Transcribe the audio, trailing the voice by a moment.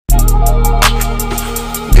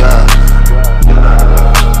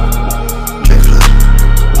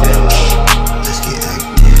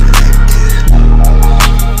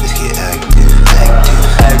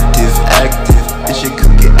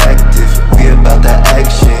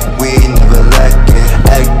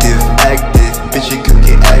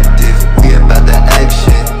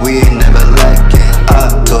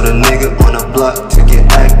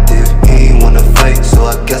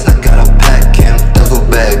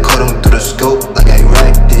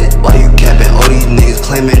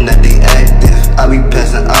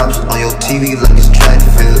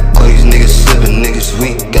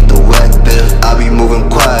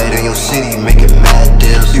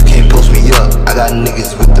got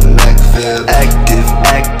niggas with the Mac feel.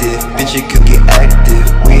 Active, bitch, it could get active.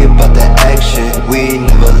 We about that action, we ain't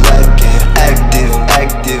never lacking.